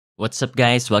What's up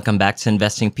guys, welcome back to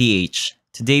InvestingPH.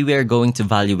 Today we are going to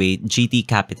evaluate GT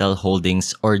Capital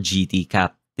Holdings or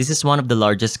GTCAP. This is one of the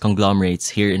largest conglomerates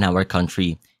here in our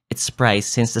country. Its price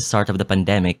since the start of the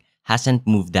pandemic hasn't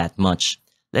moved that much.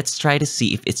 Let's try to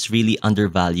see if it's really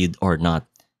undervalued or not.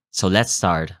 So let's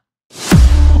start.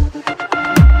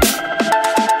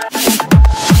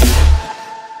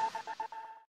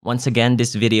 Once again,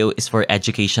 this video is for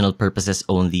educational purposes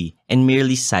only and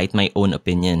merely cite my own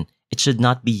opinion. It should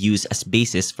not be used as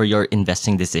basis for your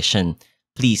investing decision.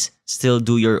 Please still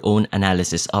do your own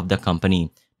analysis of the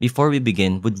company. Before we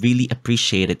begin, would really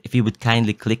appreciate it if you would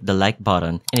kindly click the like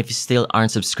button, and if you still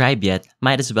aren't subscribed yet,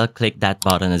 might as well click that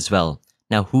button as well.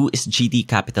 Now, who is GT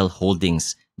Capital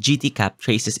Holdings? GTCAP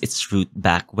traces its root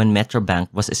back when Metro Bank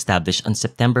was established on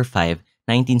September 5,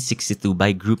 1962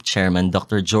 by Group Chairman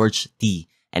Dr. George T.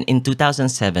 And in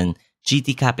 2007,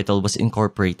 GT Capital was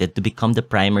incorporated to become the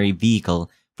primary vehicle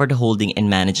for the holding and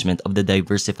management of the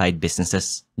diversified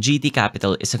businesses. GT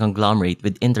Capital is a conglomerate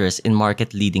with interests in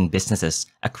market-leading businesses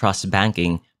across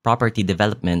banking, property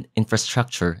development,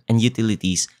 infrastructure, and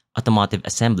utilities, automotive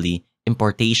assembly,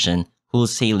 importation,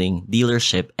 wholesaling,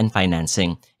 dealership, and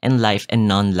financing, and life and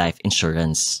non-life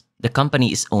insurance. The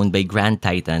company is owned by Grand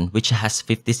Titan, which has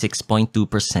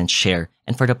 56.2% share,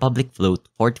 and for the public float,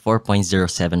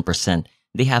 44.07%.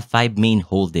 They have 5 main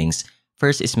holdings.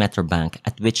 First is Metro Bank,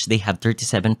 at which they have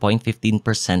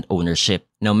 37.15% ownership.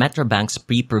 Now, Metro Bank's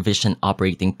pre-provision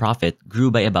operating profit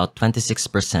grew by about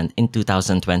 26% in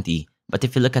 2020. But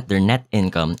if you look at their net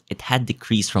income, it had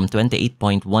decreased from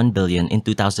 28.1 billion in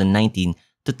 2019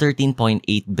 to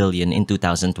 13.8 billion in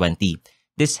 2020.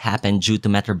 This happened due to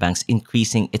Metro Bank's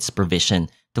increasing its provision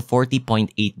to 40.8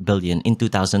 billion in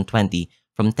 2020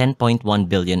 from 10.1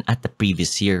 billion at the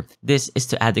previous year. This is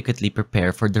to adequately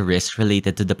prepare for the risk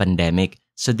related to the pandemic.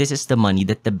 So this is the money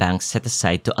that the bank set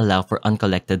aside to allow for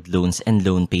uncollected loans and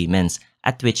loan payments,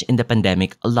 at which in the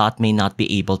pandemic a lot may not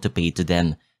be able to pay to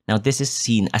them. Now this is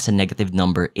seen as a negative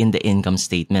number in the income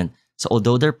statement. So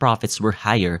although their profits were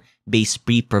higher based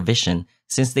pre-provision,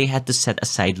 since they had to set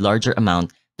aside larger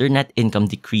amount, their net income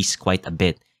decreased quite a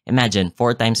bit. Imagine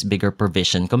 4 times bigger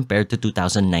provision compared to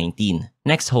 2019.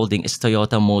 Next holding is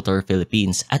Toyota Motor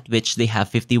Philippines, at which they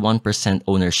have 51%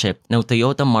 ownership. Now,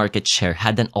 Toyota market share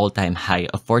had an all-time high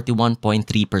of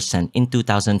 41.3% in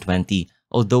 2020.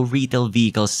 Although retail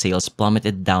vehicle sales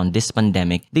plummeted down this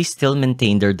pandemic, they still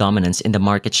maintained their dominance in the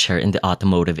market share in the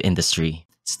automotive industry.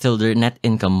 Still, their net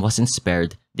income wasn't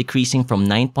spared, decreasing from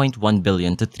 9.1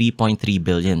 billion to 3.3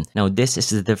 billion. Now, this is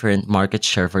the different market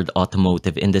share for the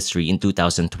automotive industry in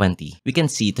 2020. We can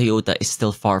see Toyota is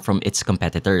still far from its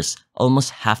competitors, almost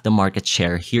half the market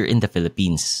share here in the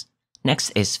Philippines.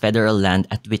 Next is Federal Land,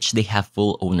 at which they have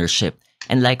full ownership.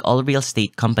 And like all real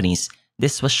estate companies,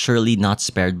 this was surely not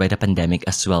spared by the pandemic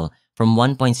as well, from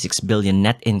 1.6 billion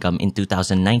net income in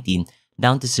 2019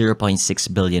 down to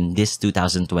 0.6 billion this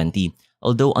 2020.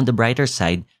 Although on the brighter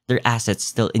side, their assets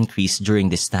still increased during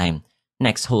this time.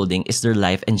 Next holding is their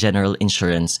life and general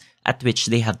insurance, at which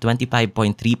they have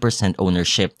 25.3%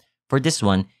 ownership. For this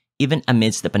one, even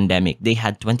amidst the pandemic, they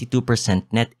had 22%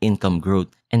 net income growth,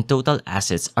 and total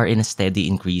assets are in a steady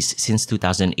increase since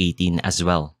 2018 as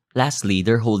well. Lastly,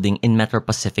 their holding in Metro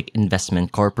Pacific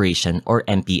Investment Corporation or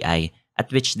MPI,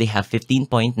 at which they have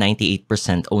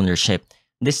 15.98% ownership.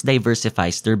 This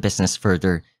diversifies their business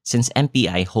further, since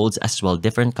MPI holds as well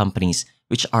different companies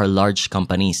which are large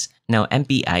companies. Now,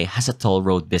 MPI has a toll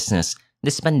road business.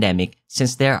 This pandemic,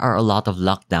 since there are a lot of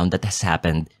lockdown that has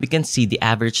happened, we can see the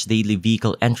average daily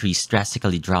vehicle entries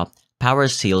drastically drop. Power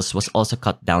sales was also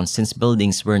cut down since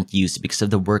buildings weren't used because of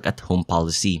the work-at-home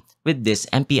policy. With this,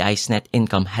 MPI's net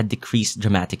income had decreased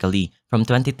dramatically from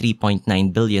 23.9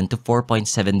 billion to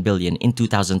 4.7 billion in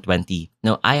 2020.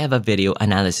 Now, I have a video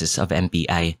analysis of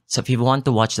MPI, so if you want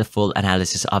to watch the full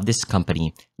analysis of this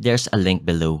company, there's a link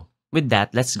below. With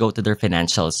that, let's go to their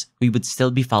financials. We would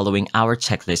still be following our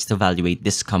checklist to evaluate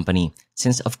this company,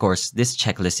 since of course, this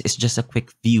checklist is just a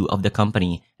quick view of the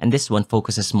company, and this one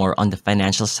focuses more on the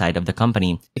financial side of the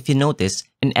company. If you notice,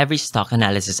 in every stock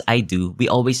analysis I do, we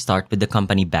always start with the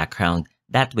company background.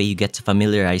 That way you get to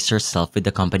familiarize yourself with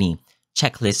the company.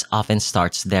 Checklist often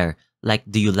starts there, like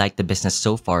do you like the business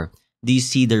so far? Do you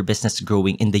see their business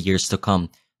growing in the years to come?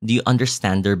 Do you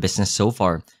understand their business so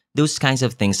far? Those kinds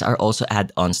of things are also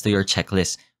add-ons to your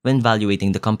checklist when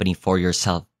evaluating the company for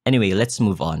yourself. Anyway, let's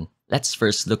move on. Let's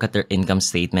first look at their income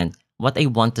statement. What I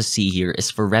want to see here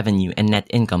is for revenue and net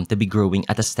income to be growing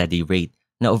at a steady rate.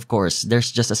 Now, of course,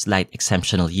 there's just a slight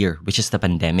exceptional year, which is the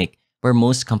pandemic, where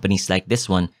most companies like this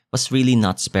one was really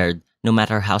not spared, no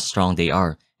matter how strong they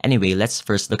are. Anyway, let's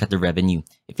first look at the revenue.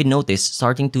 If you notice,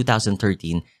 starting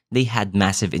 2013, they had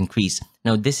massive increase.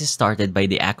 Now this is started by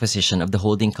the acquisition of the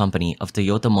holding company of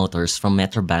Toyota Motors from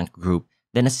Metrobank Group.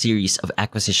 Then a series of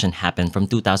acquisition happened from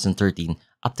 2013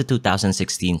 up to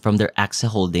 2016 from their AXA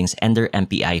Holdings and their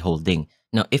MPI holding.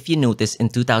 Now if you notice in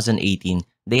 2018,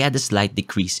 they had a slight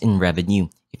decrease in revenue.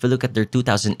 If you look at their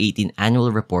 2018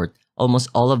 annual report, almost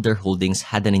all of their holdings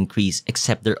had an increase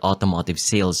except their automotive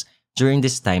sales. During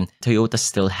this time, Toyota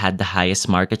still had the highest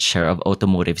market share of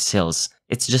automotive sales.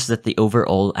 It's just that the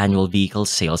overall annual vehicle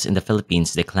sales in the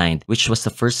Philippines declined, which was the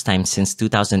first time since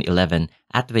 2011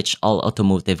 at which all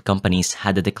automotive companies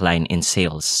had a decline in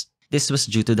sales. This was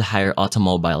due to the higher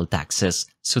automobile taxes.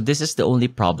 So this is the only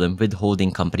problem with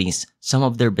holding companies. Some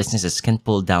of their businesses can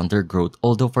pull down their growth,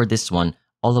 although for this one,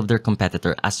 all of their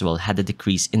competitor as well had a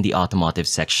decrease in the automotive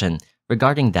section.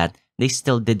 Regarding that, they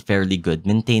still did fairly good,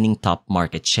 maintaining top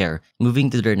market share. Moving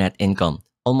to their net income,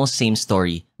 almost same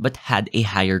story, but had a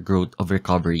higher growth of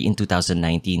recovery in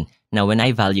 2019. Now when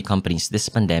I value companies this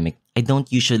pandemic, I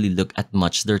don't usually look at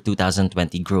much their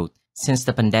 2020 growth, since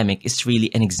the pandemic is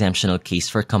really an exemptional case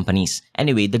for companies.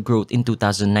 Anyway, the growth in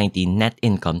 2019 net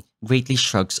income greatly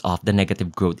shrugs off the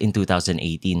negative growth in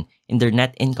 2018. In their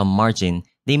net income margin,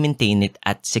 they maintain it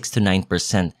at 6 to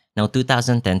 9%. Now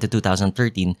 2010 to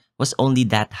 2013 was only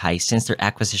that high since their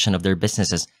acquisition of their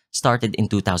businesses started in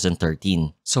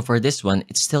 2013. So for this one,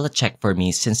 it's still a check for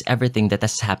me since everything that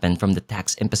has happened from the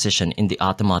tax imposition in the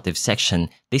automotive section,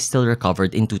 they still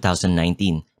recovered in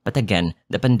 2019. But again,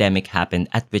 the pandemic happened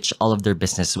at which all of their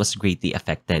business was greatly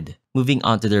affected. Moving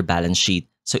on to their balance sheet.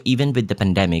 So even with the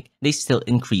pandemic, they still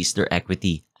increased their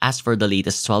equity. As for the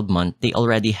latest 12-month, they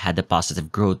already had a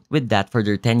positive growth. With that, for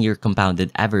their 10-year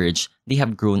compounded average, they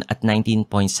have grown at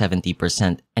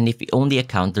 19.70%. And if we only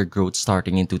account their growth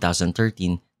starting in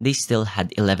 2013, they still had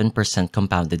 11%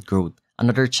 compounded growth.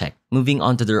 Another check. Moving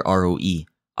on to their ROE.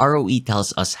 ROE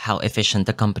tells us how efficient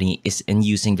the company is in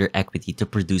using their equity to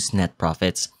produce net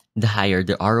profits. The higher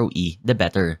the ROE, the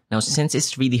better. Now, since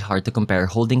it's really hard to compare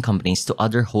holding companies to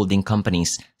other holding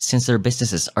companies since their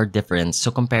businesses are different,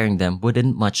 so comparing them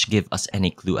wouldn't much give us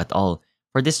any clue at all.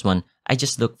 For this one, I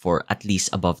just look for at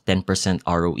least above 10%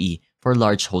 ROE for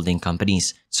large holding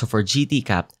companies. So for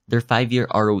GTCAP, their 5-year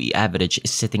ROE average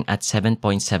is sitting at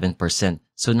 7.7%.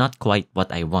 So not quite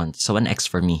what I want, so an X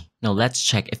for me. Now let's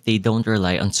check if they don't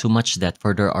rely on too much debt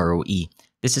for their ROE.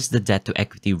 This is the debt to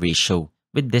equity ratio.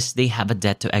 With this, they have a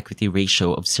debt-to-equity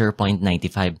ratio of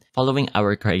 0.95. Following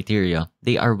our criteria,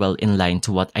 they are well in line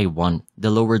to what I want. The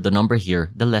lower the number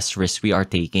here, the less risk we are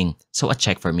taking. So a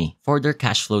check for me. For their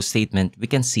cash flow statement, we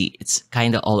can see it's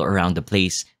kinda all around the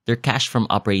place. Their cash from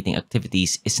operating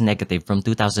activities is negative from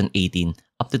 2018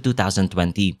 up to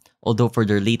 2020. Although for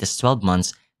their latest 12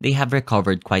 months, they have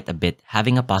recovered quite a bit,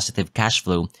 having a positive cash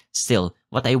flow. Still,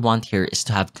 what I want here is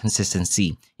to have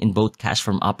consistency in both cash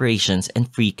from operations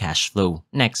and free cash flow.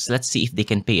 Next, let's see if they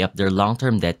can pay up their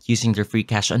long-term debt using their free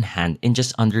cash on hand in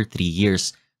just under 3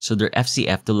 years. So their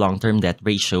FCF to long-term debt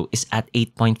ratio is at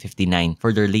 8.59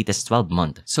 for their latest 12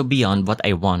 month. So beyond what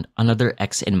I want, another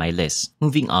X in my list.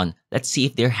 Moving on, let's see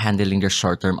if they're handling their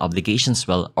short-term obligations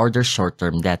well or their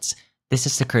short-term debts. This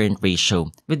is the current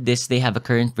ratio. With this, they have a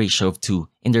current ratio of 2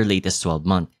 in their latest 12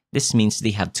 month. This means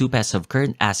they have 2 pesos of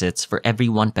current assets for every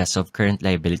 1 peso of current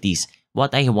liabilities.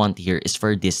 What I want here is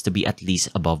for this to be at least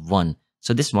above 1.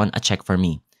 So this one, a check for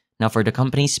me. Now for the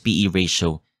company's PE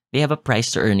ratio, they have a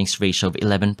price to earnings ratio of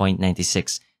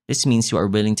 11.96. This means you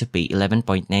are willing to pay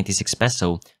 11.96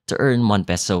 peso to earn 1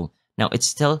 peso. Now it's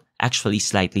still actually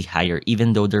slightly higher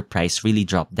even though their price really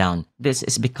dropped down. This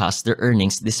is because their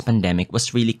earnings this pandemic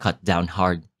was really cut down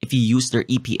hard. If you use their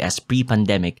EPS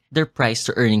pre-pandemic, their price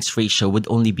to earnings ratio would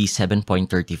only be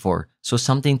 7.34. So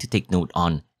something to take note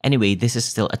on. Anyway, this is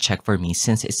still a check for me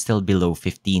since it's still below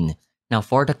 15. Now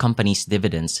for the company's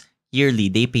dividends, yearly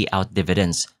they pay out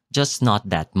dividends, just not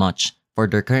that much. For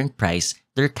their current price,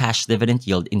 their cash dividend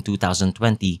yield in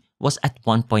 2020 was at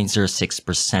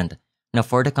 1.06%. Now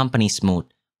for the company's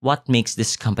MOAT, what makes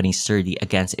this company sturdy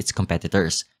against its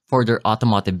competitors? For their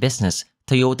automotive business,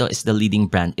 Toyota is the leading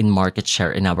brand in market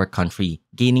share in our country,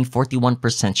 gaining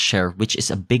 41% share, which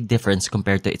is a big difference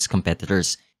compared to its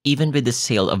competitors. Even with the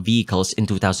sale of vehicles in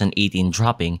 2018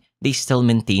 dropping, they still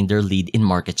maintain their lead in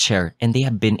market share, and they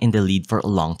have been in the lead for a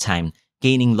long time.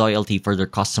 Gaining loyalty for their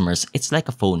customers, it's like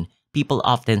a phone. People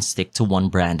often stick to one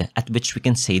brand, at which we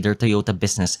can say their Toyota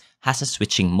business has a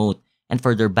switching MOAT. And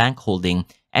for their bank holding,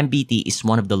 MBT is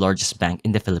one of the largest banks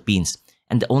in the Philippines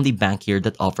and the only bank here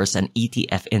that offers an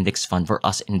ETF index fund for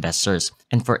us investors.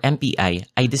 And for MPI,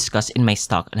 I discussed in my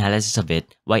stock analysis of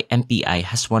it why MPI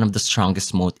has one of the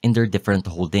strongest MOAT in their different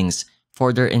holdings.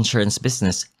 For their insurance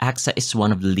business, AXA is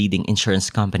one of the leading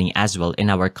insurance company as well in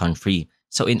our country.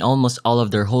 So in almost all of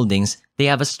their holdings, they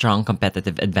have a strong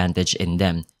competitive advantage in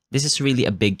them. This is really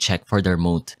a big check for their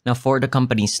moat. Now for the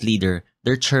company's leader,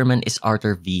 their chairman is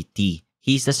Arthur V. T.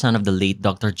 He's the son of the late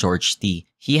Dr. George T.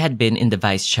 He had been in the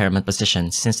vice chairman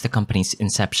position since the company's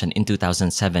inception in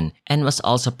 2007 and was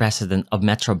also president of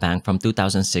Metro Bank from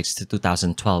 2006 to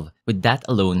 2012. With that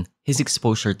alone, his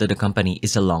exposure to the company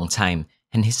is a long time,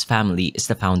 and his family is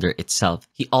the founder itself.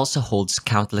 He also holds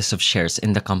countless of shares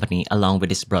in the company along with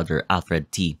his brother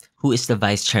Alfred T., who is the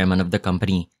vice chairman of the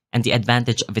company. And the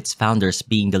advantage of its founders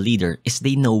being the leader is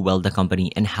they know well the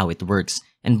company and how it works,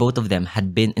 and both of them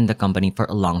had been in the company for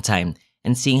a long time.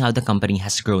 And seeing how the company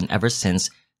has grown ever since,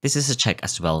 this is a check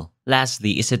as well.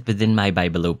 Lastly, is it within my buy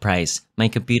below price? My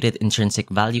computed intrinsic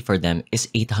value for them is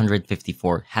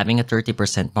 854, having a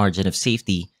 30% margin of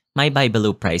safety. My buy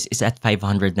below price is at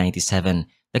 597.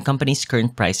 The company's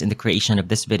current price in the creation of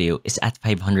this video is at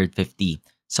 550.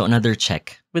 So another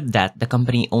check. With that, the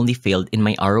company only failed in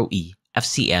my ROE,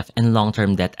 FCF, and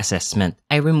long-term debt assessment.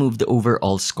 I removed the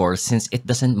overall score since it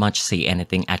doesn't much say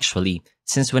anything actually.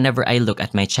 Since whenever I look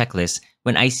at my checklist,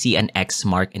 when I see an X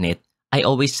mark in it, I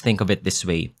always think of it this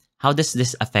way. How does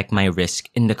this affect my risk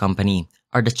in the company?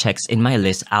 Are the checks in my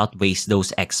list outweighs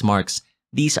those X marks?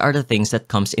 These are the things that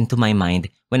comes into my mind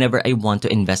whenever I want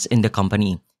to invest in the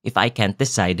company. If I can't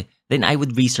decide, then I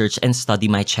would research and study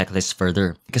my checklist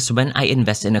further. Because when I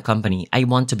invest in a company, I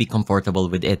want to be comfortable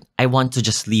with it. I want to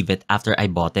just leave it after I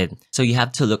bought it. So you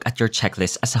have to look at your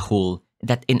checklist as a whole,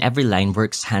 that in every line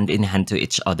works hand in hand to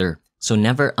each other. So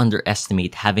never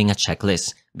underestimate having a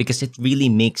checklist because it really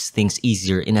makes things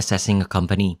easier in assessing a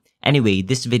company. Anyway,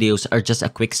 these videos are just a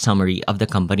quick summary of the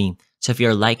company. So if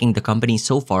you're liking the company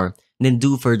so far, then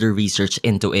do further research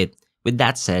into it. With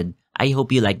that said, I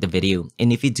hope you liked the video,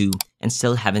 and if you do and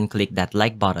still haven't clicked that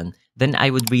like button, then I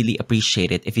would really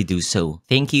appreciate it if you do so.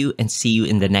 Thank you and see you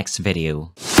in the next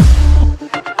video.